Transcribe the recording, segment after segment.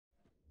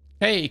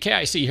Hey,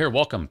 KIC here.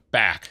 Welcome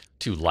back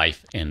to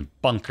Life in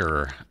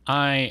Bunker.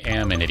 I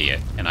am an idiot,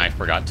 and I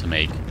forgot to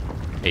make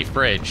a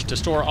fridge to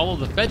store all of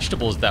the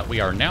vegetables that we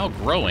are now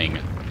growing,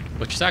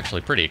 which is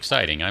actually pretty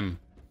exciting. I'm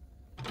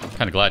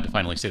kind of glad to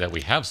finally see that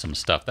we have some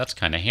stuff. That's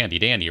kind of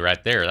handy-dandy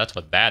right there. That's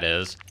what that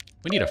is.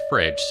 We need a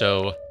fridge,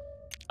 so,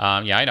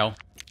 yeah, I know.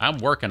 I'm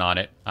working on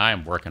it.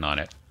 I'm working on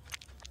it.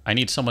 I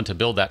need someone to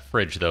build that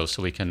fridge, though,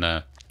 so we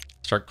can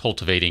start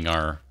cultivating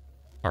our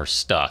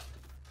stuff.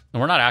 And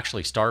we're not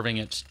actually starving.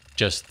 It's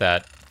just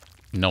that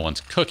no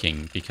one's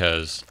cooking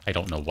because I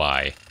don't know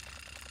why.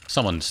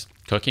 Someone's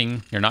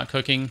cooking. You're not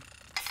cooking.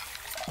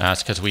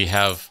 It's because we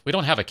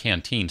don't have a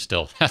canteen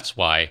still. That's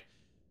why.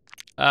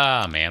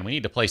 Ah, man, we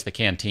need to place the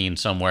canteen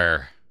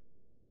somewhere.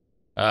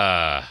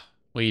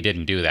 We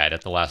didn't do that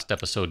at the last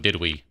episode, did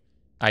we?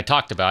 I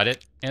talked about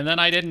it, and then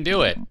I didn't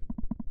do it.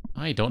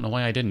 I don't know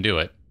why I didn't do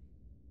it.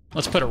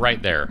 Let's put it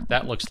right there.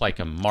 That looks like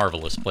a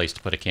marvelous place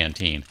to put a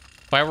canteen.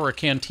 If I were a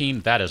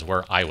canteen, that is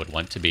where I would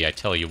want to be, I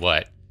tell you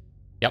what.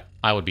 Yep,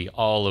 I would be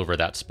all over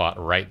that spot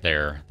right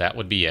there. That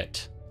would be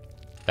it.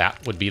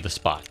 That would be the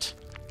spot.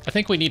 I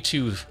think we need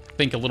to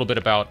think a little bit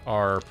about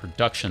our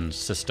production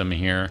system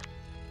here.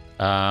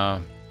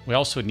 We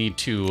also need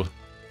to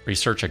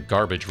research a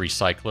garbage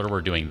recycler.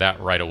 We're doing that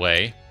right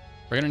away.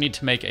 We're going to need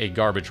to make a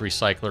garbage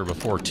recycler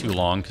before too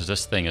long because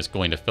this thing is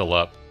going to fill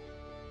up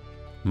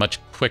much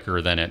quicker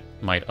than it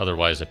might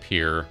otherwise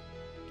appear.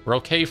 We're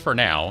okay for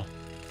now,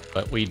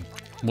 but we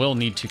will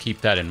need to keep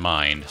that in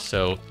mind.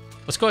 So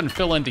let's go ahead and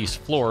fill in these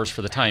floors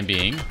for the time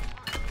being.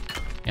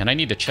 And I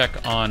need to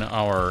check on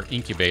our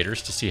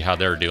incubators to see how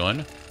they're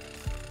doing.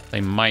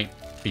 They might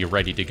be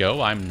ready to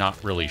go. I'm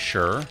not really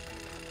sure.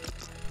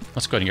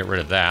 Let's go ahead and get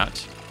rid of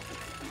that.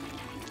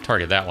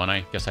 Target that one.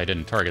 I guess I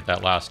didn't target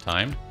that last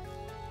time.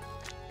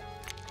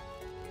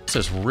 This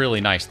is really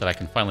nice that I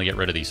can finally get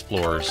rid of these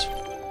floors.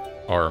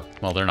 Or,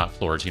 well, they're not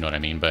floors, you know what I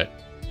mean, but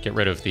get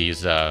rid of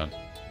these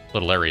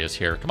little areas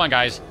here. Come on,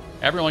 guys.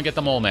 Everyone get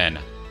the mole men.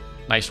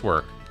 Nice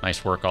work.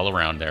 Nice work all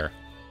around there.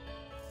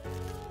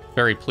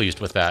 Very pleased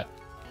with that,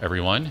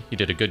 everyone. You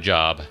did a good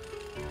job.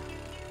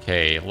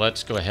 Okay,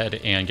 let's go ahead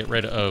and get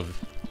rid of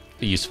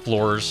these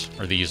floors,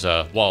 or these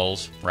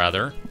walls,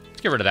 rather.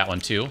 Let's get rid of that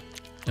one, too.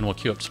 And we'll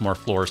queue up some more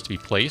floors to be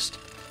placed.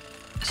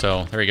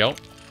 So, there you go.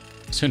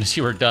 As soon as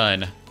you are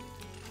done,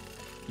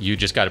 you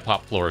just got to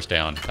pop floors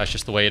down. That's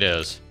just the way it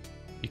is.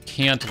 You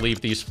can't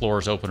leave these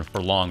floors open for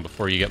long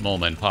before you get mole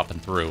men popping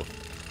through.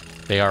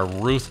 They are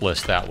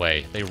ruthless that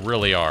way. They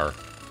really are.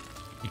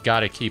 You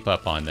gotta keep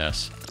up on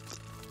this.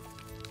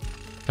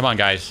 Come on,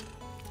 guys.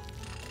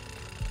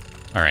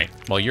 Alright,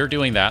 while you're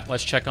doing that,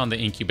 let's check on the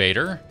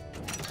incubator.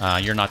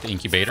 You're not the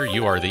incubator,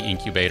 you are the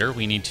incubator.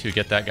 We need to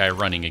get that guy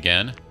running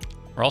again.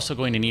 We're also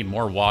going to need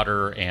more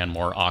water and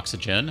more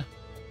oxygen.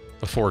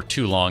 Before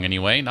too long,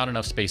 anyway. Not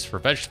enough space for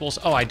vegetables.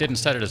 Oh, I didn't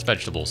set it as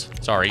vegetables.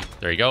 Sorry.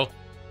 There you go.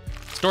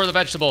 Store the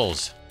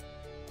vegetables.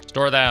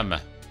 Store them.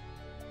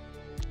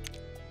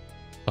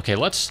 Okay,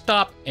 let's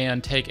stop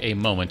and take a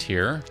moment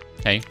here.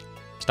 Hey,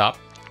 stop.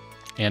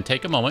 And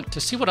take a moment to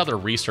see what other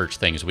research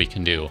things we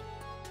can do.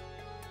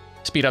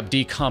 Speed up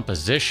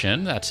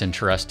decomposition. That's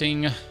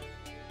interesting.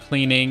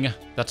 Cleaning.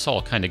 That's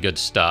all kind of good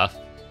stuff.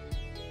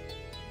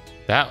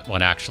 That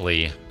one,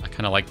 actually, I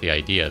kind of like the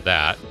idea of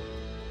that.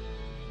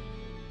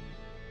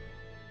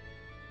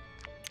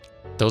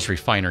 Those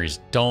refineries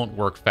don't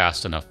work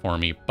fast enough for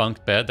me.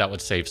 Bunk bed, that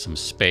would save some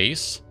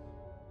space.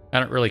 I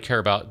don't really care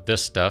about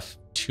this stuff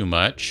too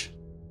much.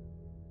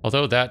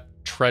 Although that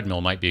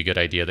treadmill might be a good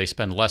idea. They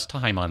spend less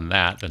time on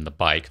that than the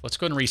bike. Let's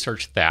go and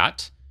research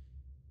that.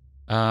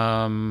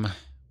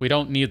 We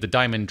don't need the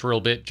diamond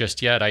drill bit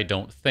just yet, I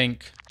don't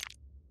think.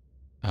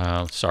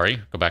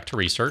 Sorry, go back to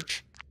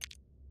research.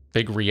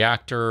 Big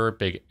reactor,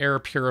 big air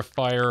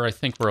purifier. I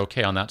think we're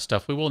okay on that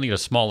stuff. We will need a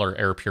smaller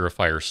air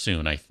purifier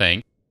soon, I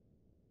think.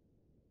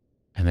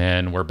 And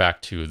then we're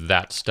back to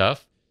that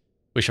stuff.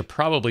 We should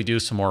probably do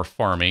some more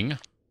farming.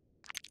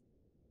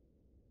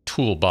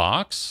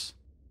 Toolbox.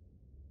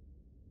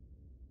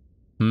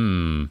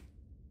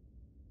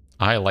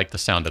 I like the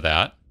sound of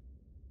that.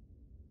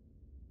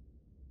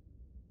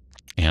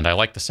 And I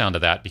like the sound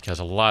of that because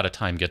a lot of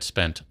time gets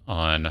spent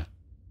on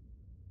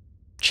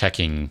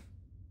checking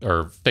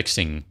or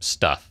fixing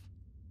stuff.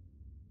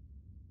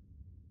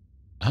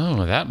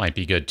 Oh, that might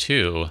be good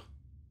too.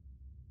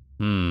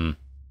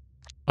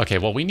 Okay,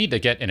 well, we need to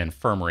get an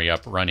infirmary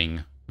up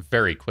running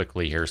very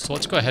quickly here. So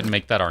let's go ahead and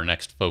make that our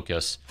next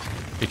focus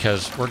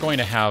because we're going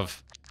to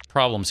have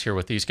problems here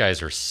with these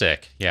guys are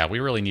sick. Yeah, we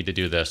really need to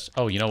do this.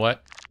 Oh, you know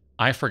what?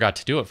 I forgot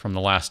to do it from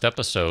the last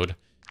episode.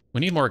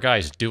 We need more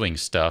guys doing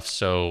stuff,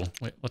 so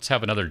let's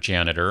have another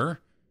janitor.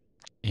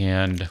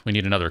 And we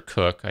need another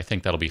cook. I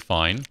think that'll be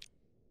fine.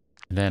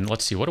 And then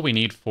let's see, what do we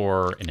need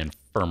for an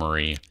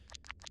infirmary?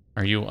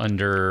 Are you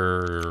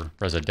under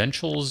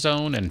residential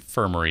zone?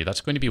 Infirmary.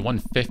 That's going to be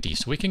 150,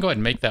 so we can go ahead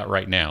and make that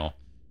right now.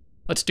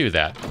 Let's do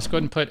that. Let's go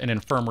ahead and put an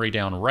infirmary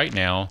down right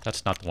now.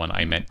 That's not the one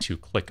I meant to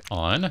click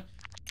on.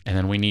 And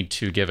then we need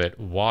to give it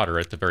water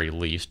at the very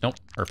least. Nope,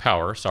 or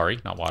power, sorry,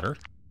 not water.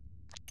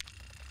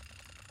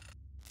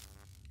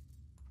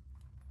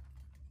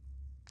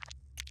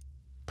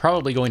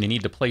 Probably going to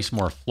need to place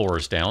more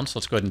floors down, so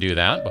let's go ahead and do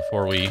that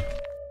before we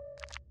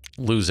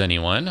lose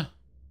anyone.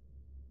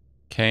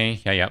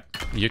 Okay, yeah.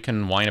 You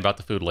can whine about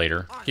the food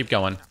later. Keep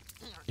going.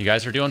 You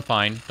guys are doing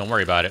fine. Don't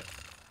worry about it.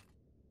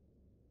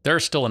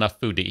 There's still enough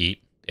food to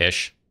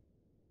eat-ish.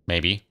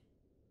 Maybe.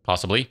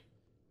 Possibly.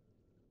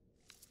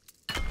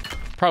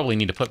 Probably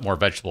need to put more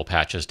vegetable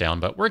patches down,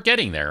 but we're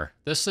getting there.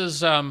 This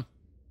is, I'm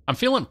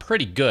feeling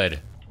pretty good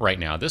right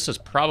now. This is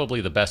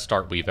probably the best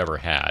start we've ever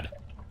had.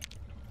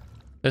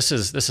 This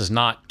is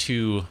not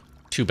too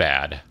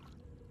bad.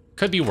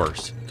 Could be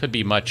worse. Could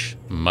be much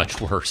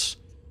worse.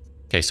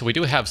 Okay, so we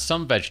do have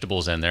some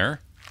vegetables in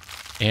there,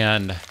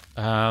 and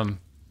I'm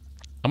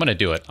going to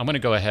do it. I'm going to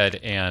go ahead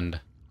and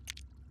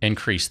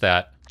increase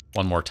that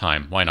one more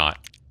time. Why not?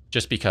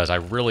 Just because I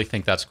really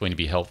think that's going to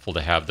be helpful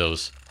to have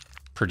those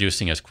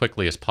producing as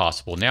quickly as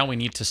possible. Now we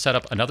need to set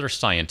up another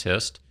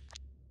scientist.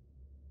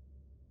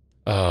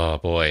 Oh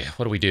boy,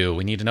 what do?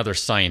 We need another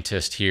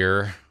scientist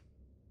here.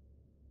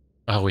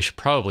 Oh, we should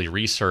probably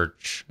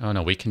research. Oh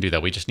no, we can do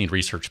that. We just need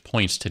research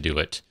points to do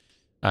it.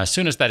 As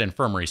soon as that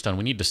infirmary's done,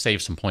 we need to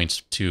save some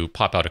points to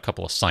pop out a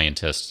couple of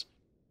scientists.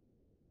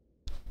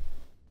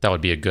 That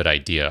would be a good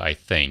idea, I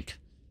think.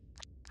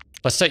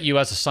 Let's set you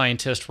as a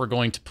scientist. We're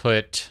going to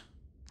put...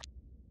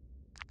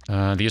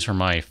 these are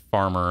my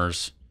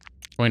farmers.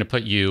 We're going to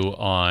put you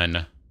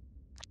on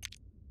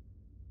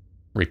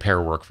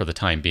repair work for the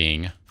time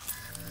being.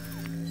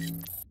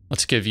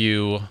 Let's give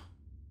you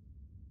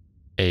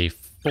a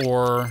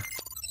 4.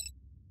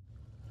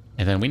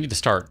 And then we need to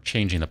start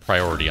changing the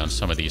priority on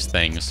some of these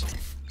things.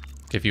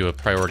 Give you a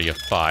priority of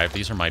 5.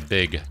 These are my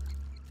big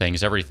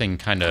things. Everything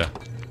kind of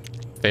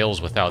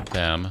fails without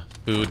them.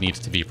 Food needs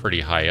to be pretty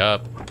high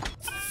up.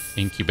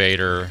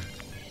 Incubator,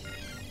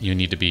 you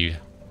need to be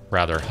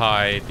rather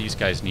high. These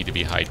guys need to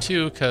be high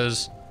too,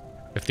 because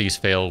if these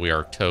fail, we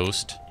are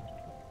toast.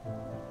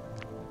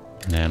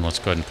 And then let's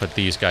go ahead and put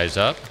these guys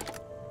up.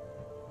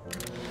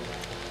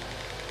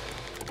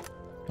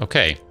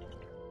 Okay.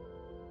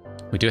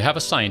 We do have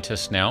a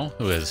scientist now,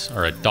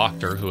 or a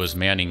doctor who is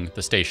manning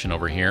the station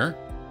over here.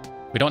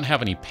 We don't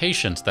have any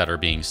patients that are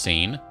being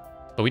seen,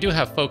 but we do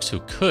have folks who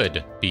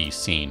could be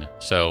seen.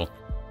 So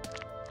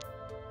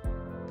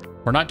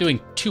we're not doing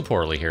too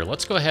poorly here.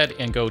 Let's go ahead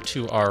and go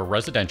to our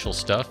residential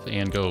stuff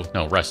and go,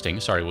 no, resting.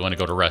 Sorry, we want to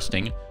go to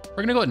resting. We're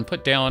going to go ahead and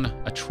put down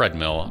a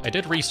treadmill. I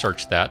did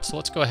research that, so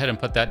let's go ahead and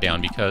put that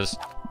down because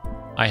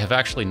I have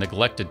actually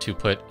neglected to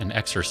put an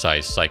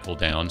exercise cycle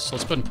down. So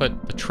let's go ahead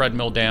and put the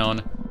treadmill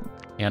down.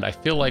 And I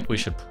feel like we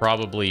should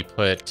probably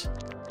put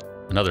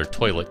another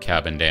toilet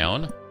cabin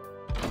down.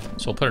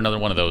 So we'll put another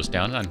one of those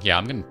down. And yeah,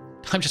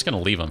 I'm just gonna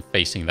leave them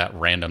facing that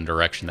random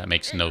direction. That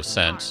makes no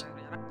sense.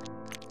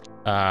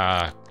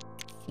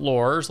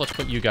 Floors. Let's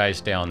put you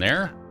guys down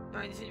there.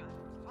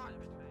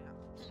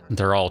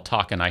 They're all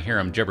talking. I hear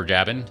them jibber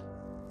jabbing.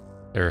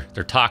 They're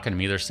talking to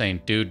me. They're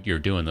saying, "Dude, you're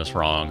doing this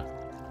wrong.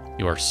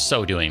 You are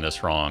so doing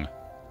this wrong."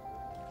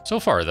 So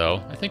far,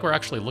 though, I think we're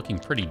actually looking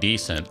pretty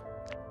decent.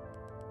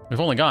 We've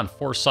only gone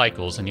 4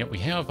 cycles, and yet we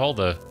have all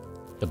the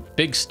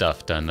big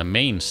stuff done, the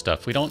main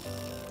stuff. We don't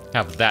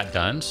have that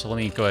done, so let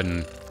me go ahead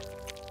and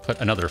put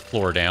another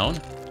floor down.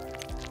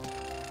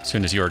 As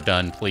soon as you're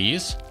done,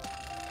 please.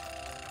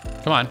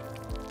 Come on.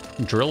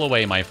 Drill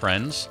away, my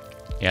friends.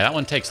 Yeah, that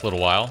one takes a little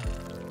while.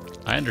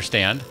 I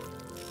understand.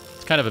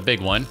 It's kind of a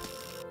big one.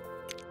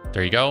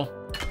 There you go.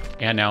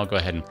 And now go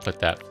ahead and put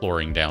that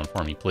flooring down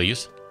for me,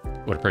 please.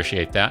 Would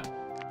appreciate that.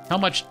 How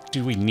much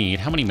do we need?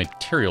 How many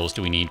materials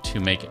do we need to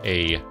make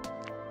a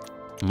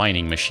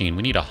mining machine?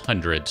 We need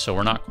 100, so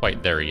we're not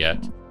quite there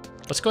yet.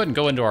 Let's go ahead and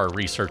go into our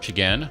research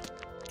again.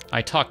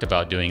 I talked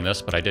about doing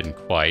this, but I didn't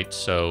quite,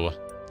 so...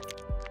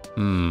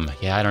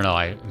 yeah, I don't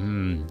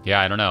know.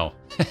 Yeah, I don't know.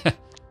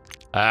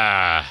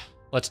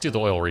 Let's do the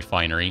oil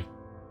refinery.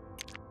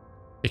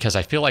 Because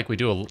I feel like we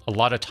do a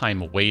lot of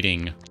time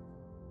waiting.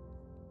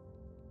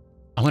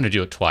 I'm going to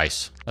do it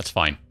twice. That's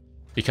fine.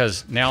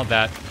 Because now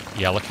that...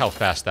 Yeah, look how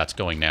fast that's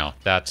going now.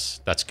 That's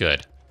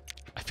good.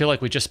 I feel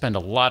like we just spend a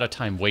lot of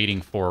time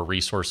waiting for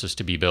resources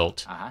to be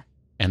built.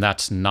 And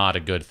that's not a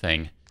good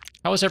thing.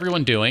 How is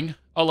everyone doing?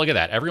 Oh, look at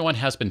that. Everyone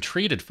has been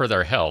treated for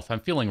their health.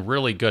 I'm feeling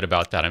really good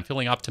about that. I'm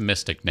feeling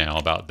optimistic now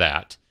about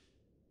that.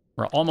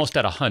 We're almost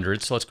at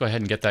 100, so let's go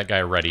ahead and get that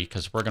guy ready,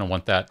 because we're going to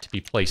want that to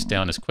be placed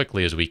down as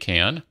quickly as we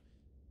can.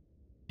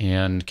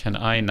 And can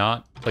I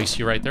not place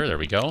you right there? There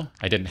we go.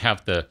 I didn't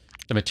have the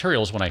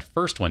materials when I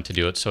first went to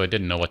do it, so I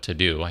didn't know what to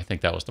do. I think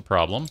that was the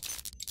problem.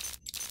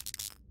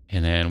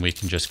 And then we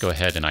can just go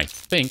ahead, and I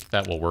think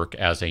that will work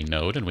as a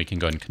node, and we can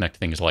go ahead and connect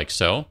things like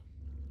so.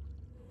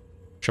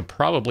 Should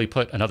probably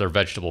put another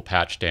vegetable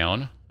patch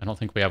down. I don't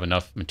think we have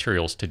enough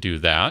materials to do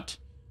that.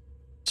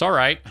 It's all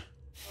right.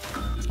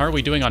 How are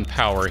we doing on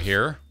power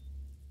here?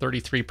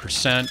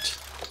 33%.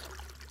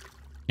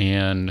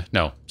 And,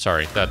 no,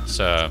 sorry, that's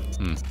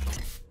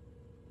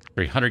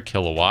 300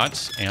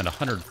 kilowatts and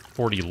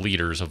 140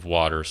 liters of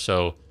water.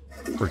 So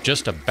we're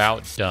just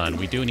about done.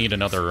 We do need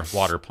another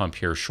water pump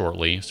here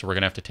shortly, so we're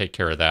going to have to take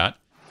care of that.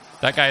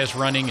 That guy is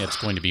running. It's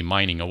going to be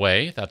mining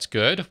away. That's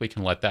good. We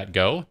can let that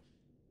go.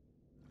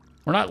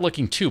 We're not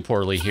looking too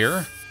poorly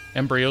here.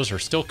 Embryos are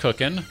still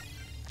cooking.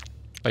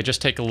 If I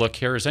just take a look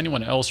here, is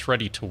anyone else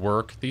ready to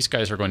work? These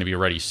guys are going to be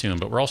ready soon,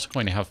 but we're also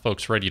going to have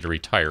folks ready to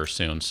retire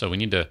soon, so we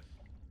need to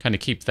kind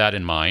of keep that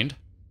in mind.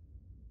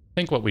 I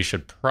think what we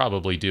should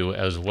probably do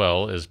as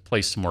well is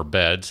place some more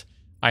beds.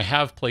 I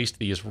have placed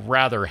these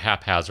rather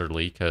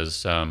haphazardly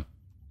because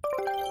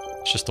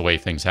it's just the way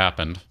things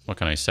happened. What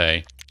can I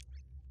say?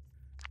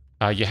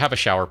 You have a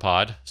shower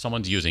pod.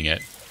 Someone's using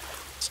it.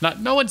 It's not...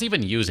 No one's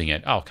even using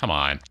it. Oh, come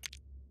on.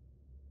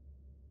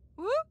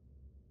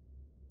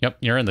 Yep,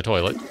 you're in the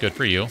toilet. Good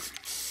for you. I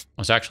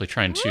was actually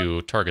trying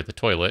to target the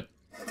toilet.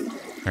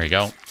 There you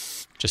go.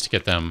 Just to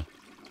get them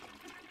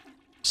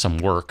some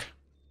work.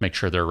 Make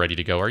sure they're ready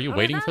to go. Are you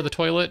waiting for the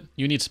toilet?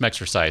 You need some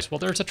exercise. Well,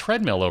 there's a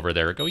treadmill over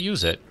there. Go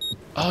use it.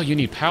 Oh, you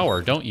need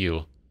power, don't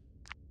you?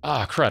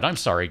 Ah, crud. I'm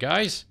sorry,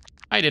 guys.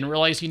 I didn't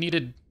realize you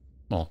needed...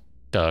 Well,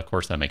 duh, of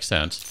course that makes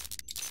sense.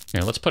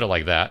 Here, let's put it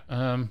like that.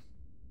 I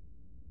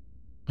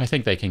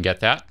think they can get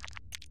that.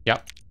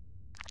 Yep.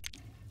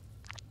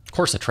 Of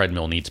course a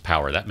treadmill needs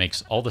power. That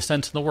makes all the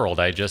sense in the world.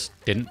 I just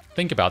didn't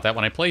think about that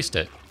when I placed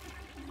it.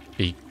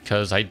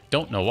 Because I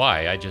don't know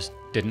why. I just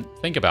didn't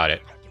think about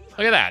it.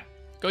 Look at that.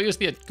 Go use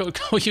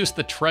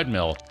the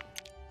treadmill.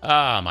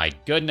 Ah, my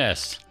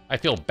goodness. I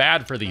feel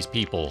bad for these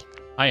people.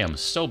 I am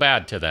so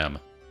bad to them.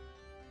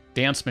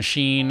 Dance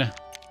machine.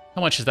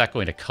 How much is that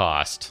going to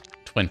cost?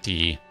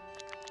 20,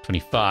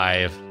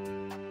 25.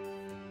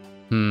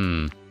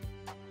 2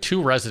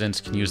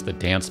 residents can use the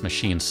dance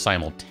machine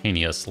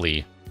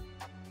simultaneously.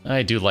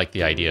 I do like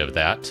the idea of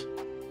that.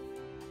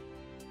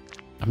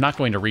 I'm not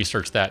going to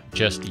research that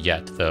just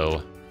yet,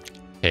 though.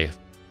 Okay,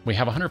 we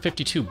have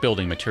 152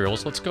 building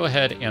materials. Let's go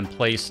ahead and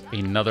place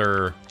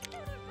another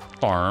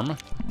farm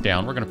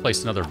down. We're going to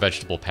place another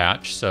vegetable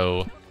patch,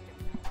 so...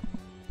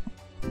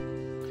 I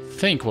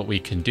think what we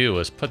can do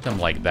is put them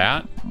like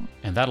that,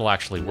 and that'll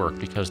actually work,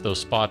 because those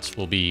spots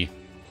will be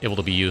able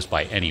to be used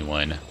by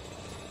anyone.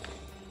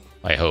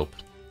 I hope.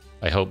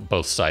 I hope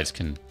both sides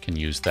can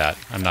use that.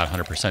 I'm not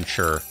 100%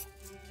 sure.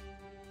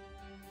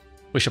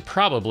 We should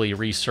probably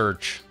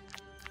research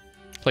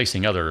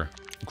placing other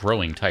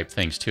growing type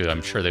things too.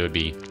 I'm sure they would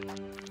be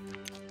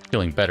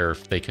feeling better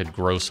if they could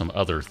grow some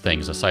other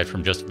things aside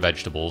from just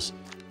vegetables.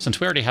 Since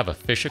we already have a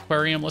fish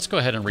aquarium, let's go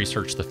ahead and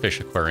research the fish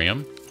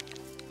aquarium.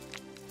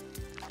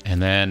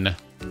 And then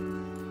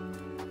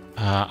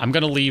I'm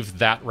going to leave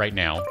that right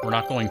now. We're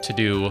not going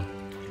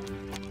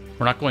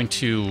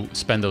to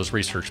spend those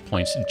research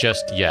points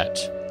just yet.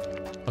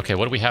 Okay,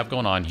 what do we have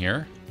going on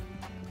here?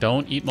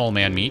 Don't eat mole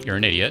man meat. You're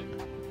an idiot.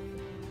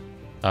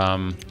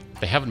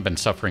 They haven't been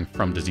suffering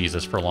from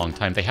diseases for a long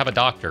time. They have a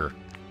doctor.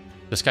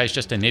 This guy's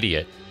just an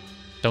idiot.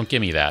 Don't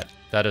give me that.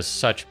 That is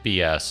such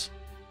BS.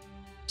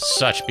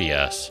 Such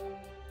BS.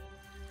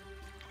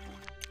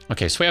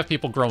 Okay, so we have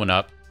people growing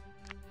up.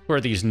 Who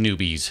are these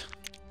newbies?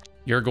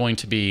 You're going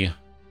to be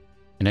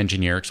an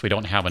engineer because we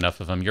don't have enough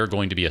of them. You're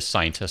going to be a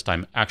scientist.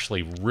 I'm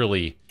actually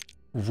really,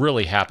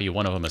 really happy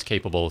one of them is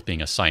capable of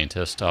being a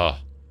scientist. Oh,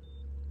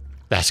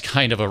 that's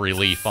kind of a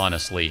relief,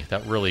 honestly.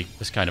 That really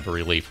is kind of a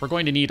relief. We're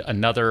going to need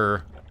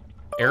another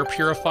air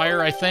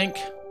purifier, I think.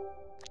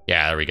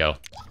 Yeah, there we go.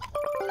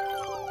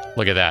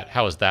 Look at that.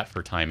 How is that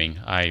for timing?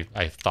 I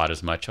thought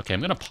as much. Okay, I'm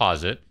going to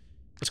pause it.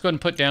 Let's go ahead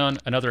and put down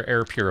another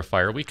air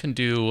purifier. We can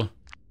do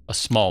a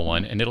small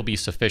one, and it'll be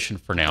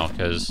sufficient for now,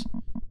 because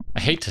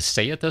I hate to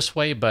say it this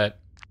way, but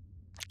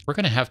we're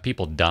going to have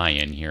people die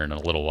in here in a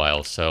little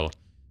while, so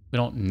we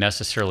don't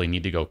necessarily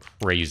need to go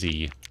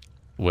crazy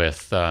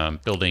with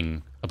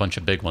building a bunch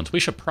of big ones. We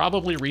should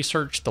probably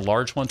research the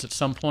large ones at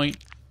some point,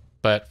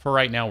 but for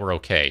right now, we're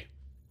okay.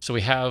 So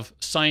we have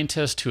a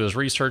scientist who is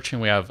researching.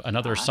 We have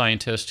another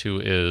scientist who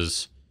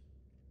is...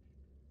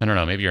 I don't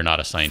know, maybe you're not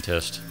a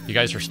scientist. You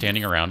guys are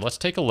standing around. Let's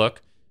take a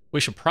look. We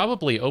should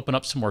probably open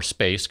up some more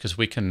space because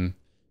we can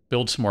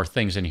build some more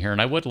things in here.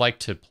 And I would like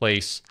to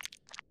place...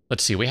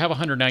 Let's see, we have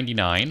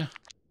 199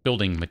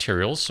 building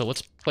materials. So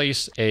let's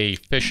place a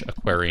fish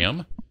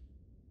aquarium.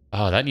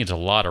 Oh, that needs a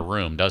lot of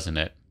room, doesn't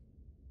it?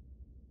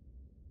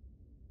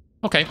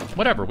 Okay,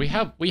 whatever. We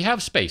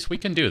have space. We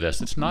can do this.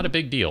 It's not a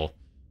big deal.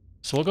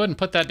 So we'll go ahead and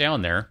put that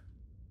down there.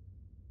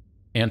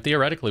 And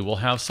theoretically, we'll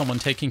have someone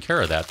taking care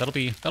of that. That'll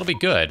be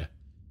good.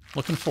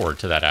 Looking forward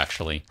to that,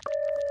 actually.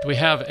 Do we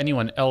have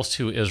anyone else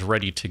who is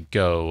ready to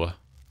go?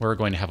 We're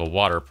going to have a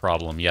water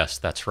problem. Yes,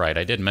 that's right.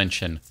 I did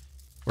mention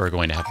we're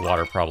going to have a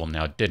water problem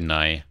now, didn't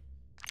I?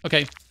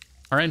 Okay,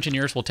 our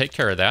engineers will take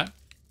care of that.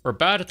 We're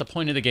about at the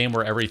point of the game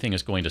where everything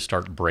is going to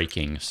start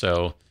breaking,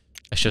 so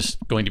it's just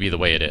going to be the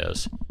way it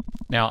is.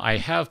 Now, I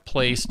have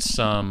placed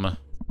some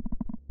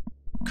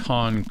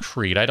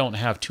concrete. I don't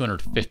have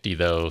 250,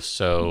 though,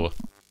 so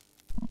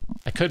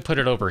I could put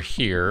it over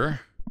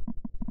here.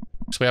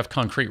 So we have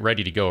concrete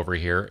ready to go over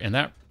here, and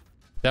that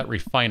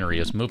refinery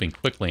is moving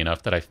quickly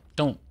enough that I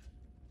don't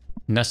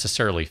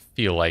necessarily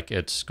feel like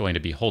it's going to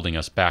be holding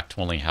us back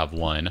to only have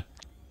one.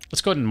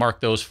 Let's go ahead and mark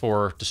those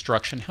for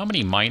destruction. How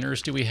many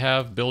miners do we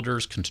have?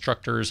 Builders,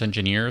 constructors,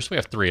 engineers? We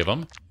have 3 of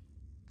them.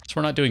 So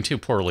we're not doing too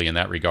poorly in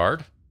that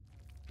regard.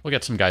 We'll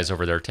get some guys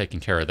over there taking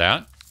care of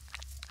that.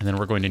 And then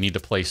we're going to need to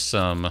place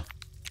some...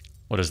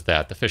 What is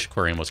that? The fish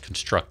aquarium was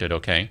constructed.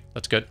 Okay,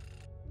 that's good.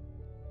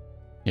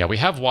 Yeah, we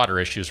have water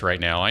issues right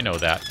now. I know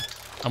that.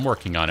 I'm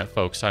working on it,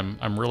 folks.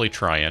 I'm really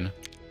trying.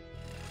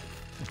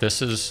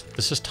 This is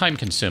time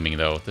consuming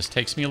though. This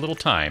takes me a little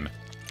time.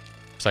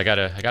 So I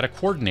gotta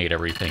coordinate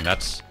everything.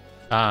 That's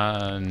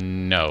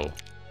no.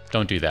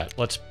 Don't do that.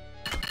 Let's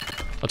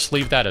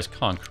leave that as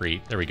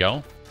concrete. There we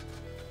go.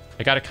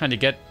 I gotta kind of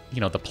get, you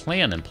know, the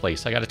plan in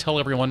place. I gotta tell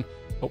everyone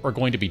what we're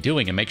going to be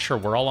doing and make sure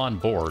we're all on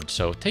board.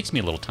 So it takes me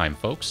a little time,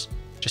 folks.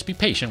 Just be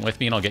patient with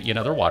me and I'll get you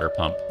another water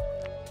pump.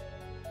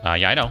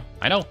 Yeah,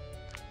 I know.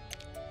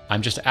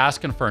 I'm just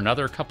asking for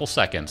another couple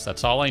seconds.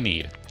 That's all I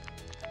need.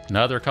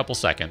 Another couple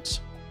seconds.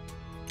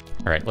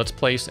 All right, let's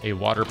place a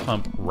water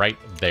pump right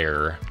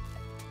there.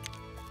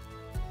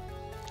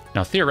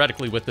 Now,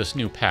 theoretically, with this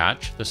new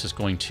patch, this is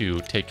going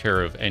to take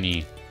care of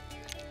any...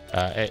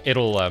 it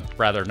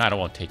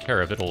won't take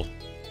care of, it'll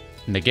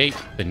negate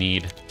the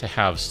need to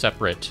have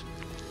separate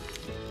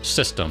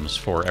systems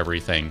for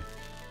everything.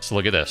 So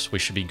look at this. We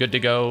should be good to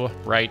go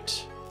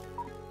right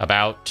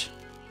about...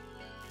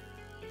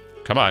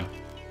 Come on.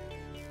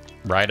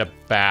 Right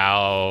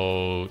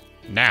about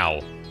now.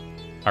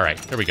 All right,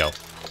 there we go.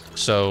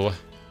 So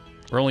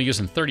we're only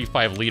using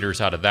 35 liters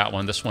out of that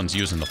one. This one's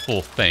using the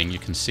full thing. You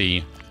can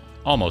see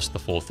almost the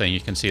full thing. You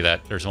can see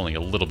that there's only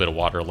a little bit of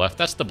water left.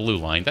 That's the blue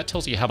line. That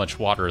tells you how much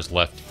water is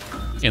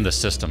left in the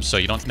system. So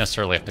you don't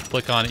necessarily have to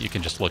click on it. You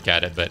can just look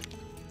at it. But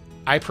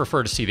I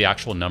prefer to see the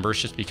actual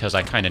numbers just because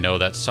I kind of know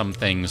that some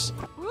things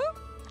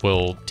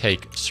will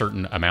take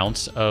certain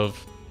amounts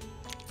of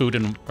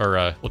food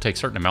or will take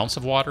certain amounts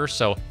of water.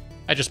 So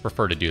I just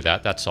prefer to do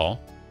that. That's all.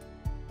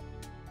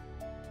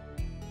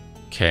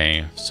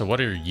 Okay, so what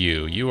are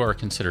you? You are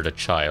considered a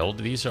child.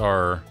 These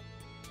are...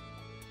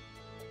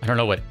 I don't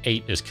know what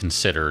 8 is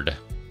considered.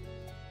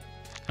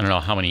 I don't know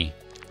how many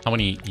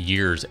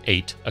years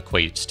 8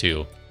 equates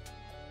to.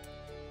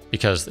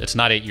 Because it's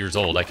not 8 years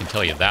old, I can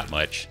tell you that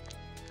much.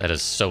 That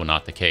is so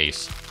not the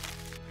case.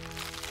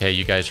 Okay,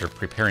 you guys are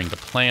preparing to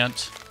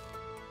plant.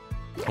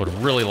 Would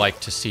really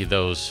like to see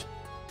those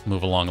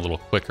move along a little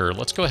quicker.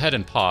 Let's go ahead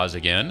and pause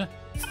again.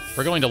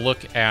 We're going to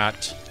look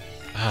at...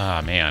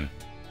 Ah, man.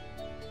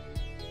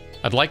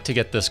 I'd like to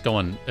get this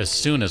going as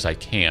soon as I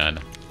can.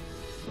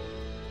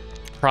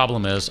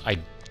 Problem is, I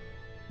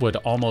would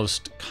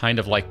almost kind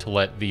of like to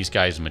let these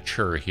guys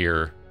mature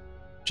here,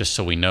 just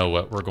so we know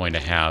what we're going to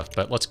have.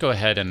 But let's go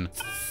ahead and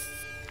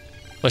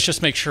let's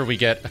just make sure we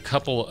get a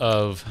couple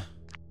of...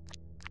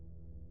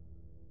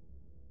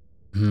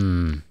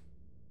 Here,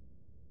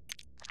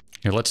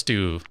 let's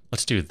do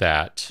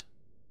that.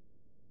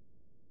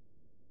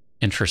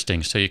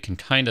 Interesting. So you can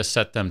kind of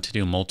set them to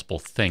do multiple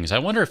things. I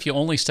wonder if you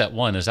only set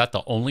one, is that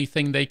the only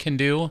thing they can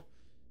do?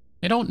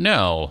 I don't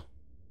know.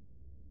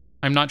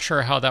 I'm not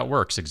sure how that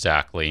works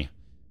exactly.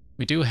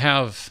 We do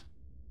have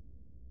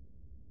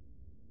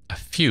a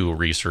few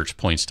research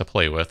points to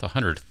play with,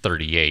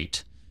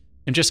 138.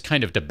 And just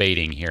kind of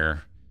debating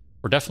here.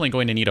 We're definitely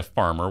going to need a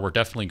farmer. We're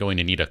definitely going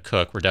to need a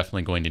cook. We're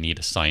definitely going to need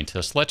a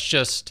scientist. Let's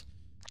just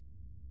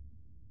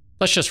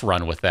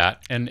run with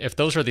that. And if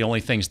those are the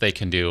only things they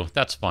can do,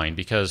 that's fine,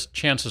 because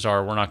chances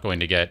are we're not going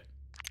to get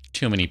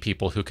too many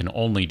people who can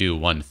only do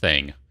one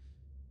thing.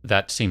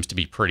 That seems to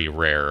be pretty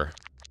rare.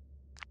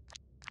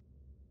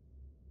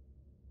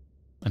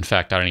 In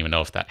fact, I don't even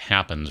know if that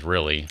happens,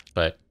 really.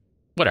 But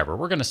whatever,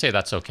 we're going to say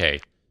that's okay.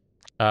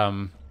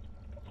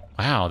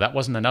 Wow, that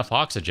wasn't enough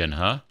oxygen,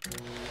 huh?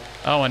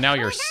 Oh, and now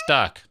you're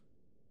stuck.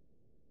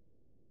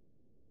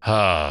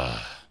 I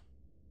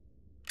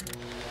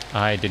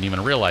didn't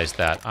even realize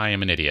that. I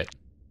am an idiot.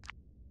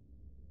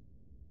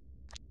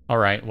 All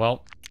right,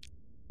 well,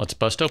 let's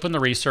bust open the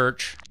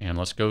research, and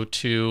let's go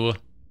to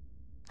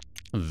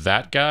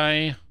that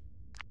guy.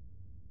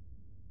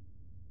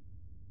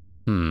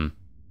 I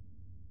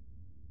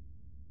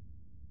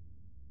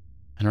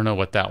don't know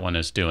what that one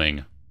is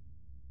doing.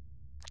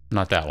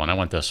 Not that one. I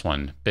want this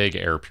one. Big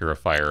air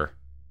purifier.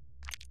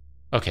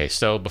 Okay,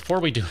 so before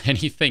we do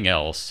anything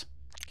else,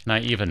 can I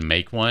even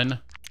make one?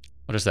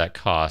 What does that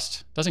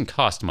cost? Doesn't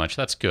cost much.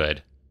 That's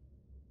good.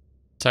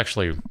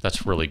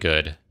 That's really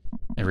good.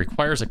 It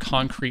requires a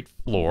concrete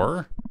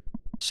floor.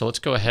 So let's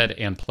go ahead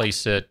and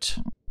place it...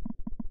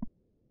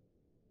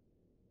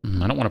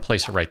 I don't want to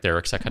place it right there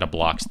because that kind of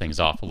blocks things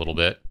off a little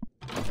bit.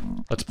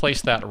 Let's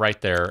place that right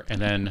there,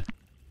 and then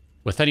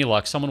with any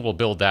luck, someone will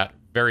build that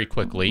very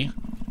quickly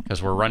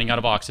because we're running out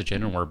of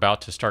oxygen and we're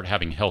about to start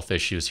having health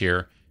issues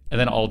here. And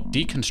then I'll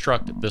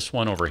deconstruct this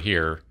one over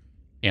here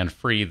and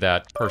free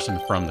that person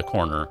from the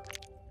corner.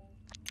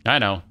 I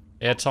know.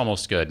 It's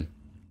almost good.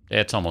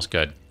 It's almost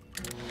good.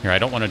 Here, I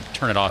don't want to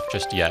turn it off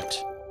just yet.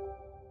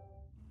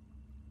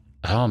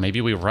 Oh,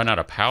 maybe we've run out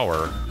of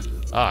power.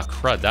 Ah,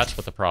 crud, that's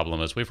what the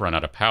problem is. We've run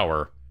out of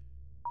power.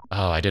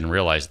 Oh, I didn't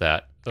realize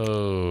that.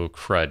 Oh,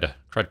 crud.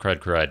 Crud, crud,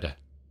 crud.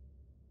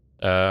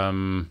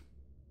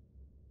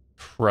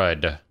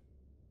 Crud.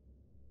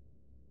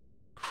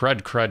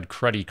 Crud, crud,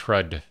 cruddy,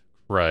 crud,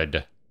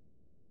 crud.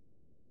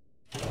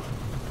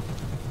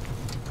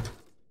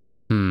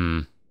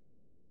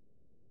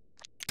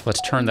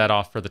 Let's turn that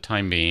off for the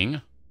time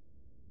being.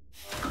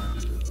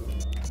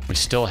 We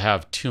still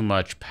have too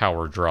much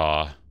power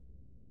draw.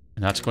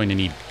 And that's going to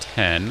need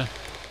 10.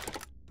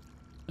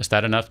 Is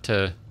that enough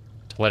to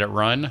let it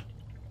run?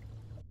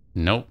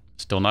 Nope,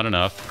 still not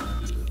enough.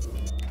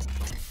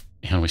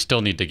 And we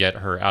still need to get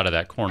her out of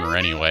that corner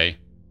anyway.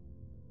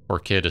 Poor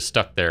kid is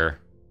stuck there.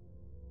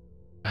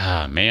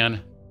 Ah,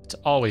 man. It's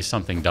always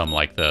something dumb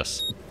like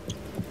this.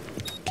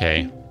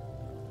 Okay.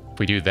 If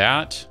we do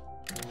that...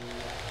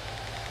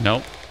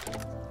 Nope.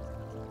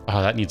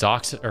 Oh, that needs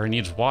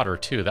needs water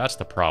too. That's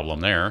the problem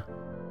there.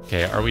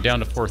 Okay, are we down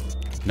to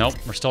 4th? Nope,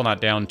 we're still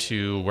not down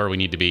to where we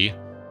need to be.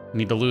 We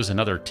need to lose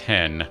another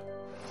 10.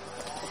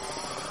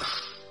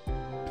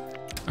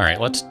 All right,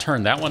 let's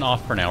turn that one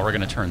off for now. We're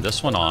going to turn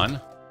this one on.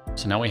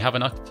 So now we have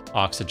enough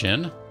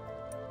oxygen.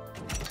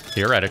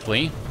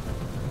 Theoretically.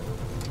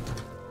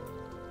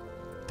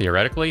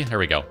 Theoretically, there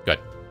we go. Good.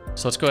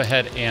 So let's go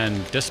ahead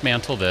and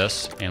dismantle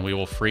this, and we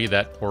will free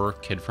that poor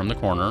kid from the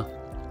corner.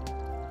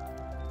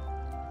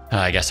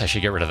 I guess I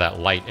should get rid of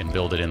that light and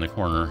build it in the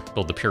corner.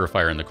 Build the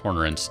purifier in the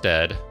corner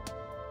instead.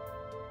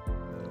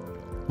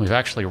 We've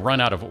actually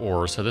run out of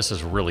ore, so this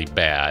is really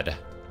bad.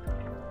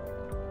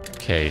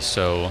 Okay,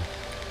 so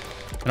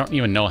I don't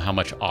even know how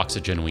much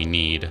oxygen we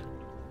need.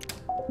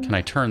 Can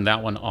I turn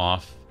that one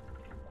off?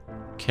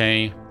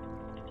 Okay.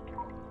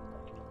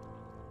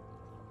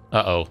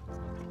 Uh-oh.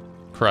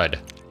 Crud.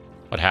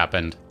 What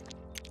happened?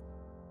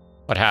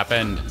 What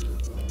happened?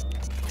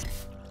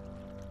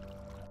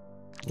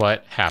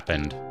 What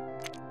happened?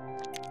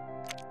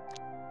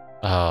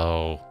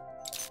 Oh.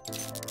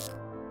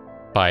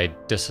 By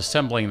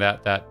disassembling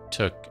that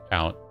took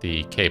out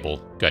the cable.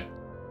 Good.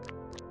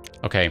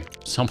 Okay,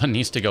 someone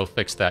needs to go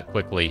fix that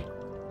quickly.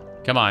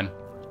 Come on.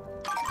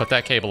 Put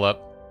that cable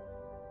up.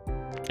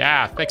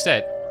 Yeah, fix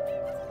it.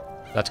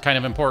 That's kind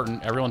of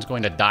important. Everyone's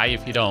going to die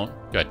if you don't.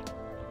 Good.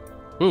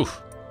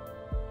 Oof.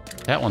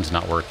 That one's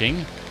not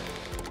working.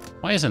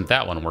 Why isn't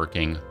that one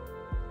working?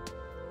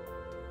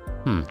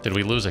 Did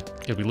we lose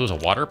a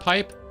water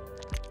pipe?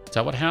 Is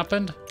that what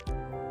happened?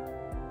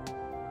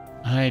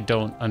 I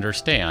don't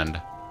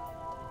understand.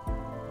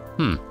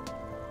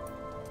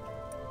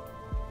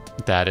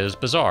 That is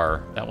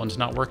bizarre. That one's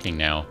not working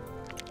now.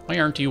 Why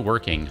aren't you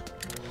working?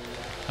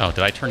 Oh,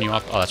 did I turn you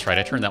off? Oh, that's right.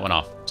 I turned that one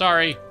off.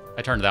 Sorry.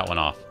 I turned that one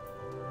off.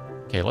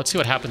 Okay, let's see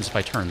what happens if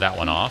I turn that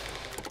one off.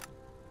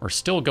 We're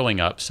still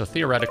going up, so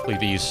theoretically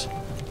these...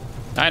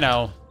 I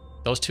know.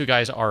 Those two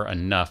guys are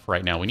enough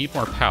right now. We need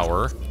more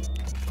power.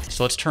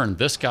 So let's turn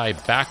this guy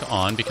back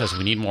on because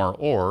we need more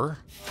ore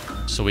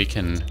so we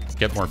can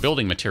get more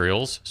building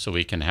materials so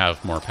we can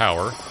have more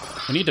power.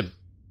 We need to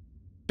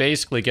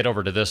basically get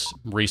over to this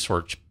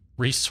resource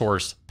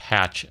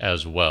patch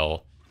as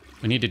well.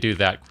 We need to do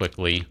that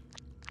quickly.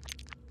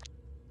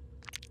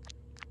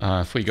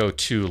 If we go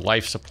to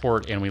life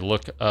support and we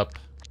look up...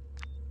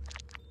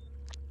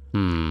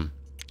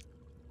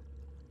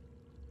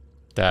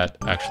 That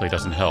actually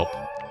doesn't help.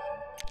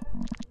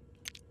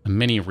 A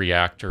mini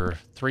reactor,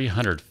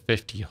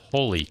 350.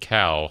 Holy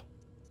cow.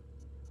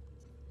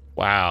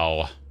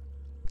 Wow.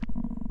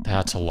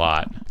 That's a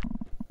lot.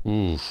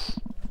 Oof.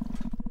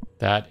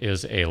 That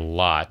is a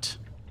lot.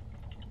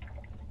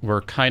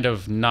 We're kind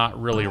of not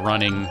really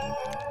running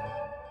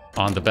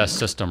on the best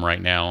system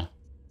right now.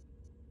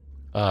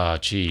 Oh,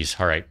 geez.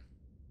 All right.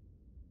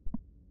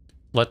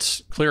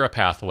 Let's clear a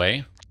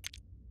pathway.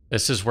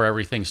 This is where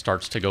everything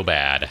starts to go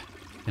bad,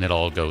 and it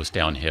all goes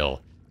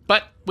downhill.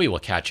 But we will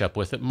catch up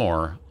with it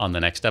more on the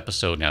next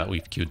episode now that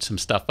we've queued some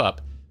stuff up.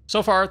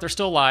 So far, they're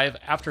still alive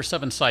after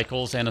 7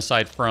 cycles, and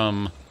aside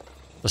from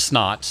the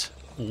snot,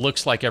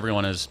 looks like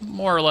everyone is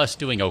more or less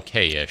doing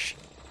okay-ish.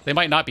 They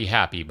might not be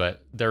happy,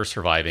 but they're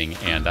surviving,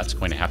 and that's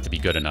going to have to be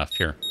good enough.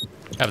 Here,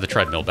 have the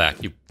treadmill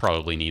back. You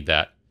probably need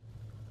that.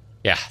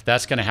 Yeah,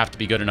 that's going to have to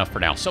be good enough for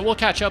now. So we'll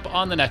catch up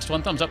on the next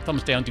one. Thumbs up,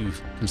 thumbs down. Do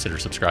consider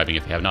subscribing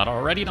if you have not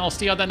already, and I'll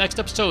see you on that next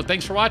episode.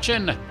 Thanks for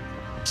watching.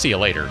 See you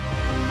later.